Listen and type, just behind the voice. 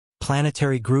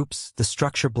planetary groups, the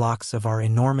structure blocks of our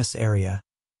enormous area,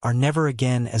 are never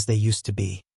again as they used to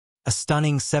be. A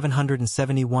stunning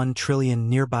 771 trillion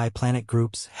nearby planet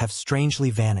groups have strangely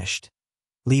vanished,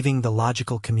 leaving the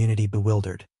logical community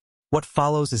bewildered. What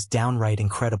follows is downright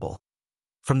incredible.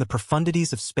 From the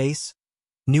profundities of space,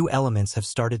 new elements have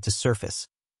started to surface,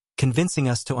 convincing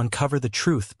us to uncover the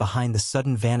truth behind the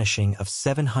sudden vanishing of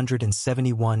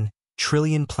 771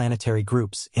 trillion planetary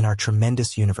groups in our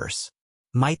tremendous universe.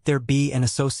 Might there be an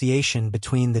association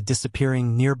between the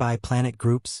disappearing nearby planet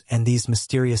groups and these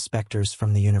mysterious specters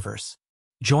from the universe?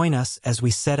 Join us as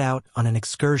we set out on an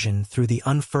excursion through the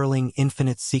unfurling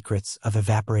infinite secrets of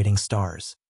evaporating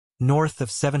stars. North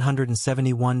of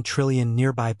 771 trillion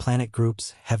nearby planet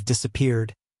groups have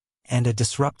disappeared, and a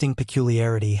disrupting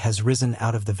peculiarity has risen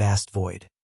out of the vast void.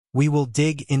 We will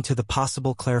dig into the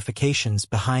possible clarifications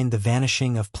behind the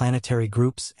vanishing of planetary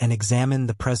groups and examine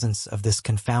the presence of this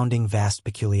confounding vast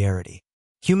peculiarity.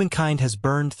 Humankind has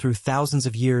burned through thousands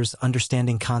of years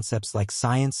understanding concepts like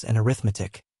science and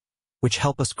arithmetic, which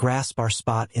help us grasp our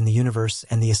spot in the universe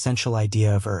and the essential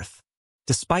idea of Earth.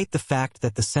 Despite the fact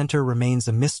that the center remains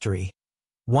a mystery,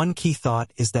 one key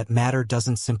thought is that matter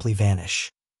doesn't simply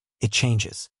vanish. It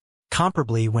changes.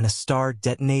 Comparably, when a star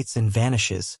detonates and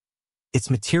vanishes, its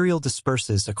material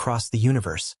disperses across the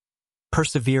universe,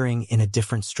 persevering in a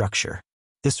different structure.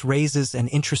 This raises an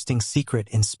interesting secret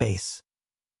in space: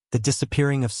 the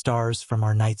disappearing of stars from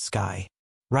our night sky.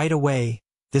 Right away,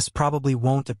 this probably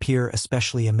won't appear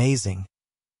especially amazing,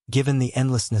 given the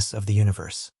endlessness of the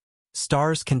universe.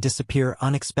 Stars can disappear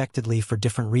unexpectedly for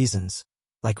different reasons,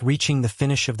 like reaching the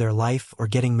finish of their life or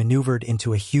getting maneuvered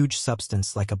into a huge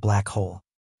substance like a black hole.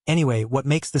 Anyway, what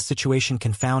makes the situation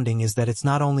confounding is that it's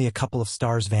not only a couple of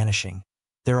stars vanishing.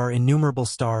 There are innumerable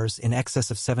stars, in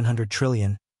excess of 700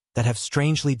 trillion, that have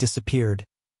strangely disappeared,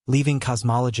 leaving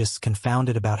cosmologists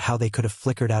confounded about how they could have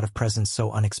flickered out of presence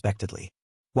so unexpectedly.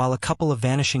 While a couple of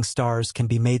vanishing stars can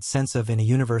be made sense of in a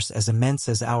universe as immense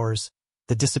as ours,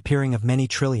 the disappearing of many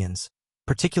trillions,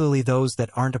 particularly those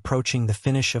that aren't approaching the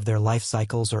finish of their life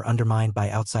cycles or undermined by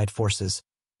outside forces,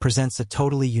 presents a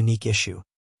totally unique issue.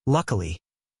 Luckily,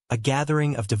 a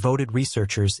gathering of devoted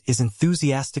researchers is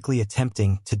enthusiastically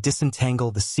attempting to disentangle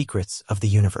the secrets of the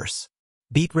universe.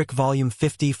 Beatrick Volume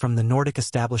 50 from the Nordic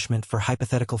Establishment for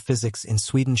Hypothetical Physics in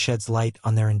Sweden sheds light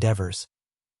on their endeavors,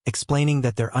 explaining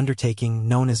that their undertaking,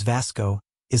 known as VASCO,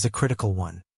 is a critical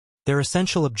one. Their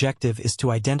essential objective is to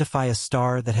identify a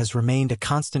star that has remained a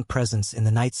constant presence in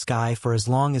the night sky for as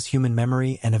long as human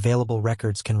memory and available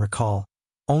records can recall,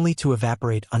 only to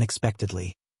evaporate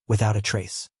unexpectedly, without a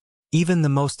trace. Even the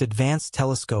most advanced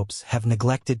telescopes have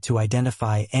neglected to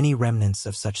identify any remnants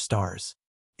of such stars.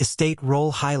 Estate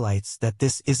Roll highlights that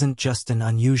this isn't just an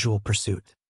unusual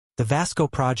pursuit. The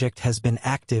VASCO project has been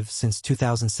active since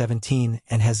 2017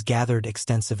 and has gathered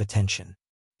extensive attention.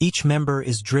 Each member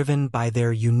is driven by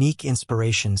their unique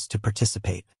inspirations to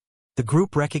participate. The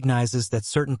group recognizes that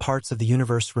certain parts of the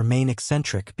universe remain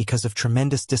eccentric because of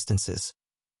tremendous distances,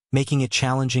 making it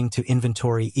challenging to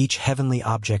inventory each heavenly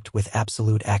object with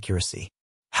absolute accuracy.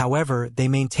 However, they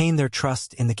maintain their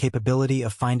trust in the capability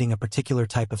of finding a particular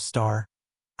type of star,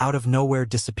 out of nowhere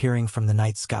disappearing from the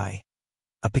night sky,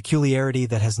 a peculiarity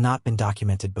that has not been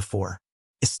documented before.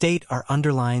 Estate R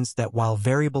underlines that while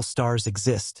variable stars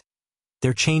exist,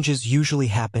 their changes usually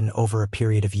happen over a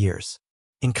period of years.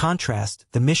 In contrast,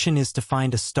 the mission is to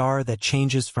find a star that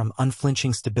changes from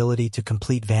unflinching stability to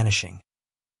complete vanishing,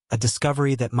 a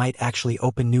discovery that might actually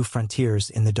open new frontiers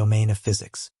in the domain of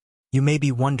physics. You may be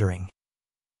wondering,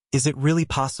 is it really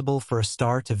possible for a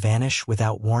star to vanish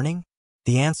without warning?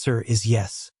 The answer is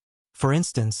yes. For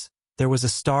instance, there was a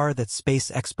star that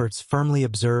space experts firmly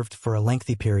observed for a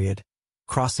lengthy period,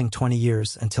 crossing 20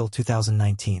 years until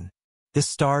 2019. This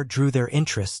star drew their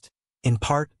interest, in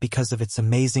part because of its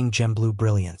amazing gem-blue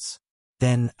brilliance.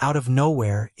 Then, out of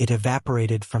nowhere, it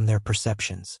evaporated from their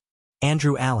perceptions.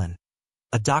 Andrew Allen,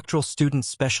 a doctoral student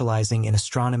specializing in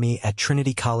astronomy at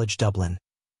Trinity College Dublin,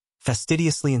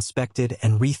 fastidiously inspected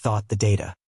and rethought the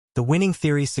data. The winning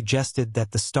theory suggested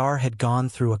that the star had gone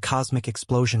through a cosmic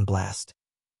explosion blast,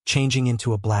 changing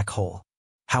into a black hole.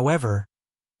 However,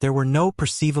 there were no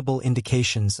perceivable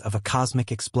indications of a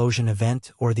cosmic explosion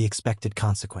event or the expected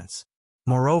consequence.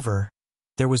 Moreover,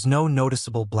 there was no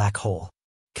noticeable black hole.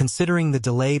 Considering the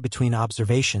delay between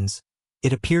observations,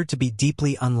 it appeared to be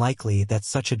deeply unlikely that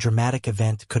such a dramatic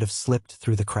event could have slipped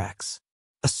through the cracks.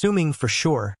 Assuming for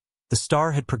sure the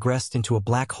star had progressed into a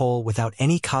black hole without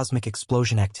any cosmic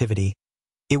explosion activity,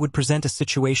 it would present a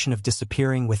situation of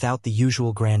disappearing without the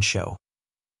usual grand show,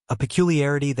 a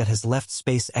peculiarity that has left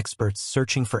space experts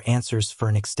searching for answers for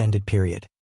an extended period.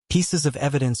 Pieces of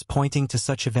evidence pointing to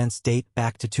such events date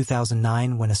back to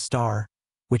 2009 when a star,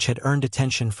 which had earned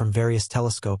attention from various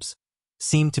telescopes,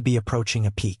 seemed to be approaching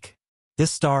a peak.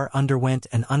 This star underwent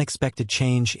an unexpected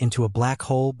change into a black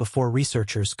hole before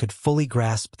researchers could fully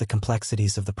grasp the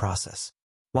complexities of the process.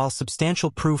 While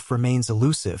substantial proof remains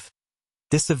elusive,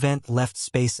 this event left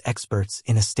space experts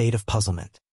in a state of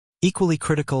puzzlement. Equally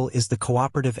critical is the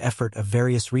cooperative effort of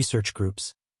various research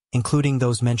groups, including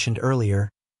those mentioned earlier,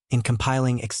 in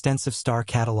compiling extensive star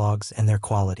catalogs and their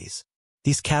qualities.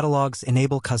 These catalogs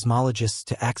enable cosmologists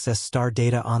to access star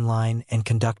data online and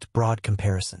conduct broad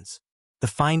comparisons. The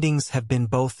findings have been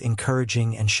both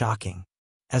encouraging and shocking.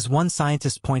 As one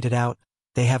scientist pointed out,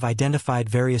 they have identified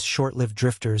various short-lived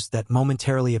drifters that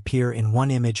momentarily appear in one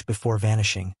image before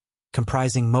vanishing,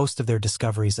 comprising most of their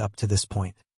discoveries up to this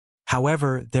point.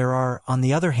 However, there are, on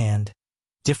the other hand,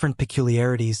 different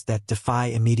peculiarities that defy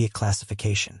immediate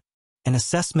classification. An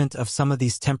assessment of some of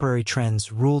these temporary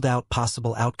trends ruled out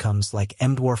possible outcomes like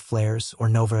M-dwarf flares or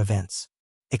nova events.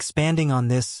 Expanding on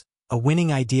this, a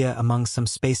winning idea among some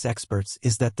space experts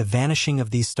is that the vanishing of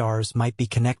these stars might be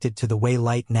connected to the way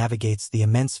light navigates the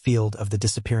immense field of the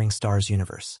disappearing stars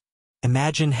universe.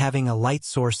 Imagine having a light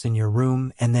source in your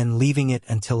room and then leaving it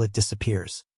until it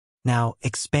disappears. Now,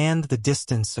 expand the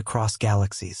distance across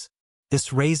galaxies.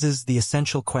 This raises the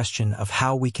essential question of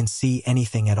how we can see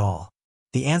anything at all.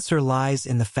 The answer lies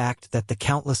in the fact that the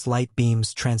countless light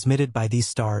beams transmitted by these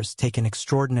stars take an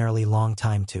extraordinarily long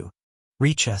time to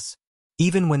reach us.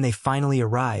 Even when they finally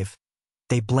arrive,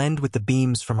 they blend with the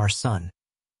beams from our sun,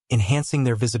 enhancing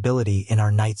their visibility in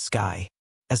our night sky.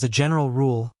 As a general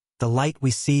rule, the light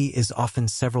we see is often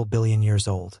several billion years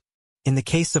old. In the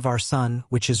case of our sun,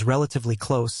 which is relatively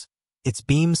close, its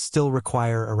beams still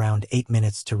require around 8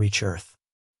 minutes to reach Earth.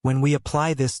 When we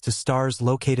apply this to stars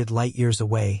located light years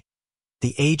away,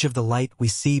 the age of the light we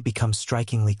see becomes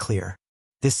strikingly clear.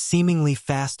 This seemingly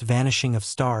fast vanishing of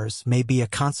stars may be a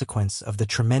consequence of the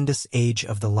tremendous age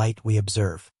of the light we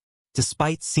observe.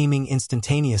 Despite seeming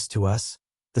instantaneous to us,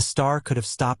 the star could have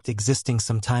stopped existing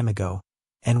some time ago,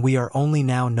 and we are only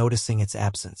now noticing its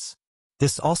absence.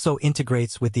 This also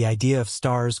integrates with the idea of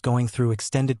stars going through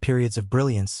extended periods of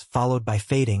brilliance followed by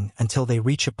fading until they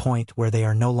reach a point where they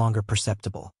are no longer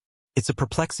perceptible. It's a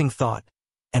perplexing thought,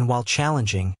 and while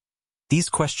challenging, these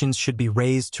questions should be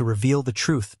raised to reveal the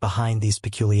truth behind these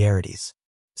peculiarities.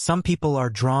 Some people are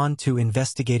drawn to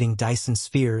investigating Dyson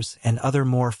spheres and other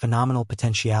more phenomenal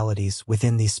potentialities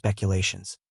within these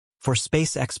speculations. For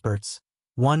space experts,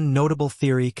 one notable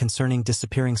theory concerning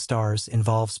disappearing stars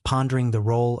involves pondering the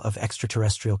role of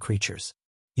extraterrestrial creatures.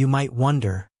 You might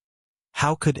wonder,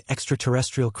 how could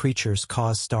extraterrestrial creatures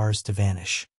cause stars to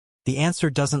vanish? The answer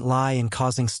doesn't lie in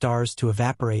causing stars to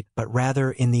evaporate, but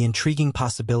rather in the intriguing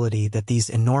possibility that these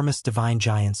enormous divine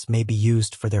giants may be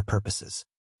used for their purposes.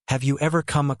 Have you ever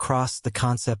come across the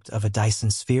concept of a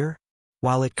Dyson sphere?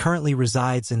 While it currently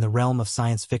resides in the realm of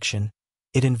science fiction,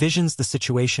 it envisions the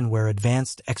situation where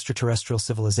advanced extraterrestrial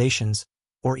civilizations,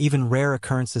 or even rare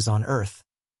occurrences on Earth,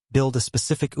 build a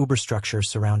specific uberstructure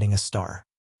surrounding a star.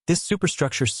 This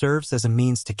superstructure serves as a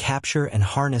means to capture and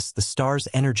harness the star's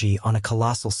energy on a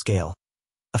colossal scale,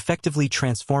 effectively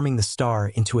transforming the star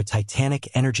into a titanic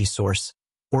energy source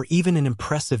or even an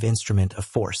impressive instrument of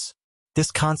force.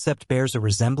 This concept bears a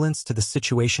resemblance to the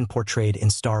situation portrayed in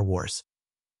Star Wars: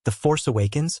 The Force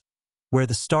Awakens, where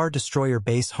the Star Destroyer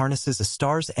base harnesses a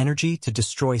star's energy to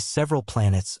destroy several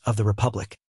planets of the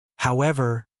Republic.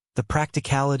 However, the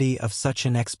practicality of such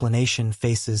an explanation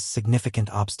faces significant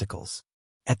obstacles.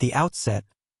 At the outset,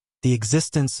 the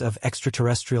existence of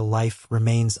extraterrestrial life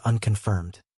remains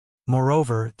unconfirmed.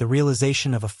 Moreover, the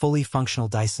realization of a fully functional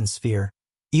Dyson sphere,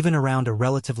 even around a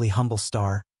relatively humble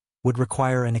star, would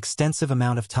require an extensive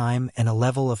amount of time and a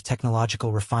level of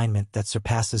technological refinement that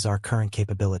surpasses our current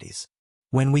capabilities.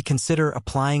 When we consider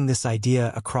applying this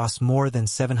idea across more than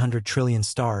 700 trillion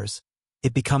stars,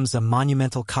 it becomes a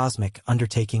monumental cosmic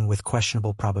undertaking with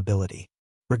questionable probability.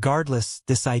 Regardless,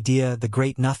 this idea, the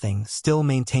great nothing, still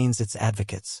maintains its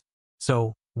advocates.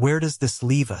 So, where does this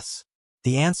leave us?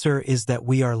 The answer is that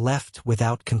we are left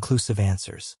without conclusive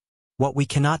answers. What we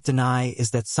cannot deny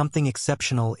is that something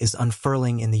exceptional is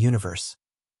unfurling in the universe,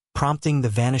 prompting the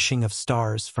vanishing of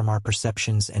stars from our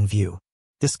perceptions and view.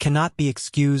 This cannot be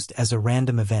excused as a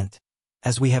random event,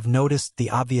 as we have noticed the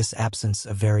obvious absence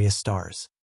of various stars.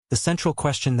 The central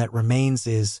question that remains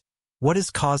is, what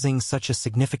is causing such a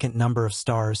significant number of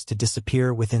stars to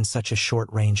disappear within such a short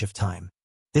range of time?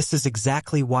 This is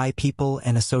exactly why people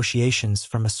and associations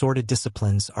from assorted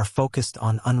disciplines are focused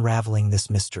on unraveling this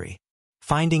mystery.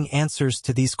 Finding answers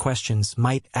to these questions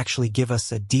might actually give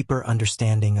us a deeper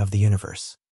understanding of the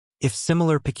universe. If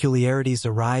similar peculiarities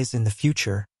arise in the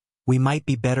future, we might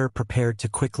be better prepared to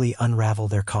quickly unravel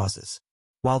their causes.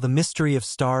 While the mystery of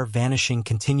star vanishing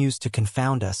continues to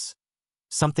confound us,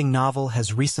 something novel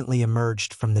has recently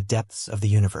emerged from the depths of the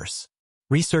universe.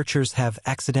 Researchers have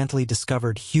accidentally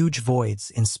discovered huge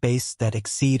voids in space that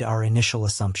exceed our initial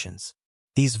assumptions.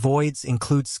 These voids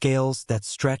include scales that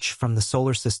stretch from the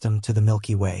solar system to the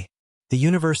Milky Way. The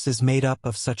universe is made up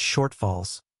of such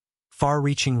shortfalls,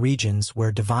 far-reaching regions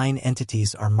where divine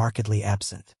entities are markedly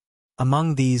absent.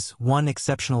 Among these, one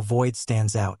exceptional void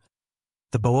stands out: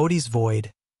 the Boötes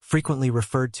void, frequently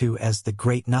referred to as the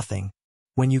Great Nothing.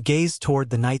 When you gaze toward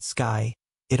the night sky,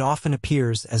 it often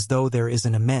appears as though there is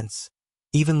an immense,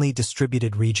 evenly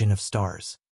distributed region of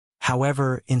stars.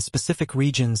 However, in specific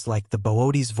regions like the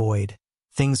Boötes void,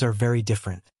 things are very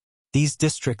different. These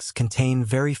districts contain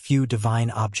very few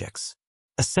divine objects.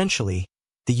 Essentially,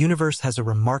 the universe has a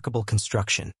remarkable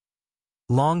construction.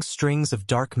 Long strings of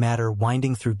dark matter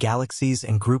winding through galaxies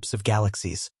and groups of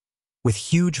galaxies, with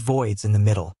huge voids in the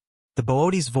middle. The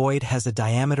Boötes void has a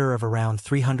diameter of around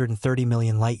 330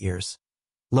 million light-years,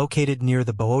 located near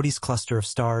the Boötes cluster of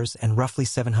stars and roughly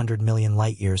 700 million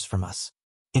light-years from us.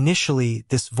 Initially,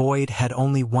 this void had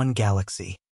only one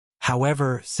galaxy.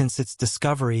 However, since its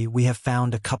discovery, we have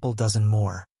found a couple dozen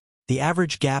more. The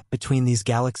average gap between these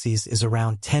galaxies is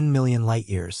around 10 million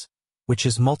light-years, which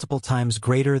is multiple times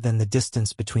greater than the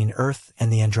distance between Earth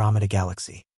and the Andromeda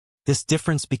Galaxy. This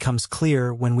difference becomes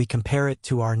clear when we compare it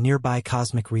to our nearby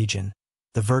cosmic region,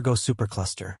 the Virgo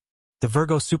supercluster. The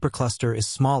Virgo supercluster is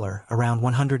smaller, around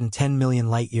 110 million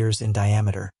light-years in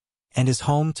diameter, and is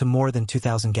home to more than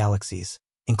 2,000 galaxies,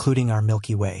 including our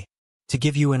Milky Way. To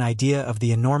give you an idea of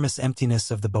the enormous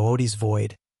emptiness of the Boötes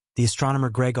void, the astronomer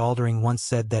Greg Aldering once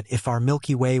said that if our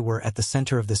Milky Way were at the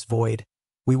center of this void,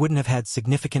 we wouldn't have had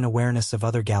significant awareness of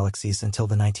other galaxies until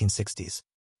the 1960s.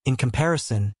 In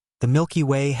comparison, the Milky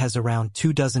Way has around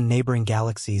 24 neighboring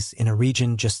galaxies in a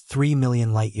region just 3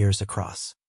 million light-years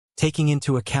across. Taking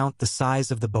into account the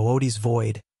size of the Boötes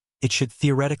void, it should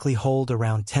theoretically hold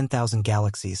around 10,000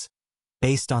 galaxies,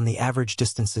 based on the average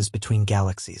distances between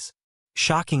galaxies.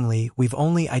 Shockingly, we've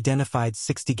only identified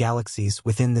 60 galaxies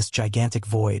within this gigantic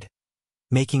void,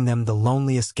 making them the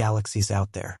loneliest galaxies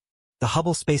out there. The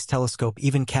Hubble Space Telescope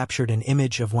even captured an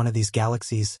image of one of these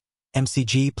galaxies,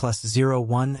 MCG plus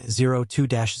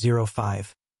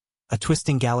 0102-05, a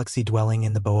twisting galaxy dwelling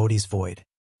in the Boötes void.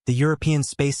 The European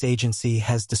Space Agency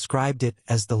has described it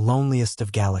as the loneliest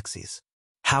of galaxies.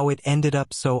 How it ended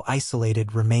up so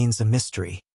isolated remains a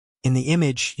mystery. In the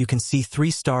image, you can see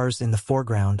 3 stars in the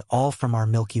foreground, all from our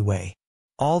Milky Way.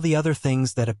 All the other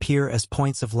things that appear as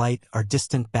points of light are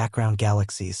distant background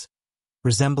galaxies,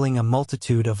 resembling a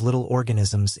multitude of little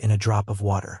organisms in a drop of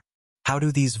water. How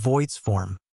do these voids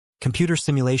form? Computer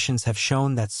simulations have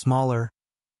shown that smaller,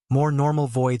 more normal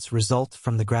voids result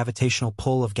from the gravitational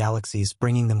pull of galaxies,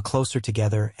 bringing them closer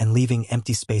together and leaving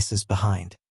empty spaces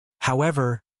behind.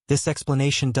 However, this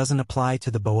explanation doesn't apply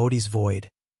to the Boötes void,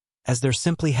 as there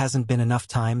simply hasn't been enough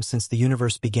time since the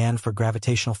universe began for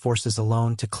gravitational forces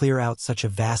alone to clear out such a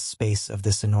vast space of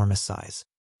this enormous size.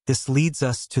 This leads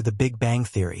us to the Big Bang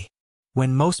theory.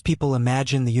 When most people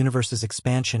imagine the universe's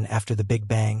expansion after the Big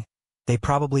Bang, they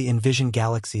probably envision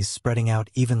galaxies spreading out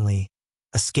evenly,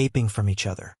 escaping from each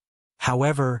other.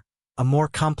 However, a more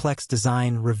complex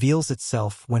design reveals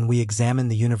itself when we examine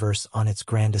the universe on its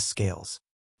grandest scales.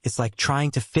 It's like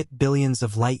trying to fit billions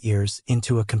of light-years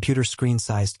into a computer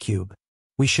screen-sized cube.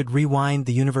 We should rewind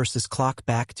the universe's clock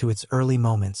back to its early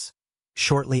moments,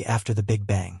 shortly after the Big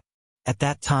Bang. At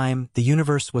that time, the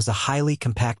universe was a highly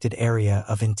compacted area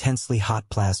of intensely hot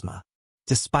plasma.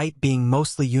 Despite being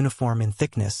mostly uniform in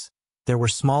thickness, there were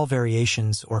small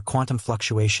variations or quantum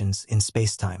fluctuations in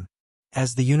spacetime.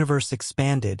 As the universe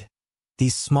expanded,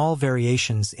 these small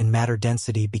variations in matter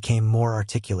density became more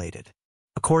articulated.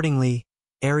 Accordingly,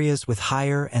 areas with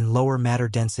higher and lower matter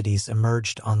densities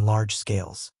emerged on large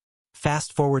scales.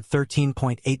 Fast forward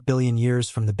 13.8 billion years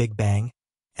from the Big Bang,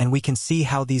 and we can see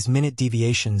how these minute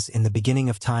deviations in the beginning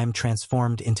of time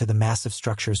transformed into the massive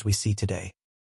structures we see today.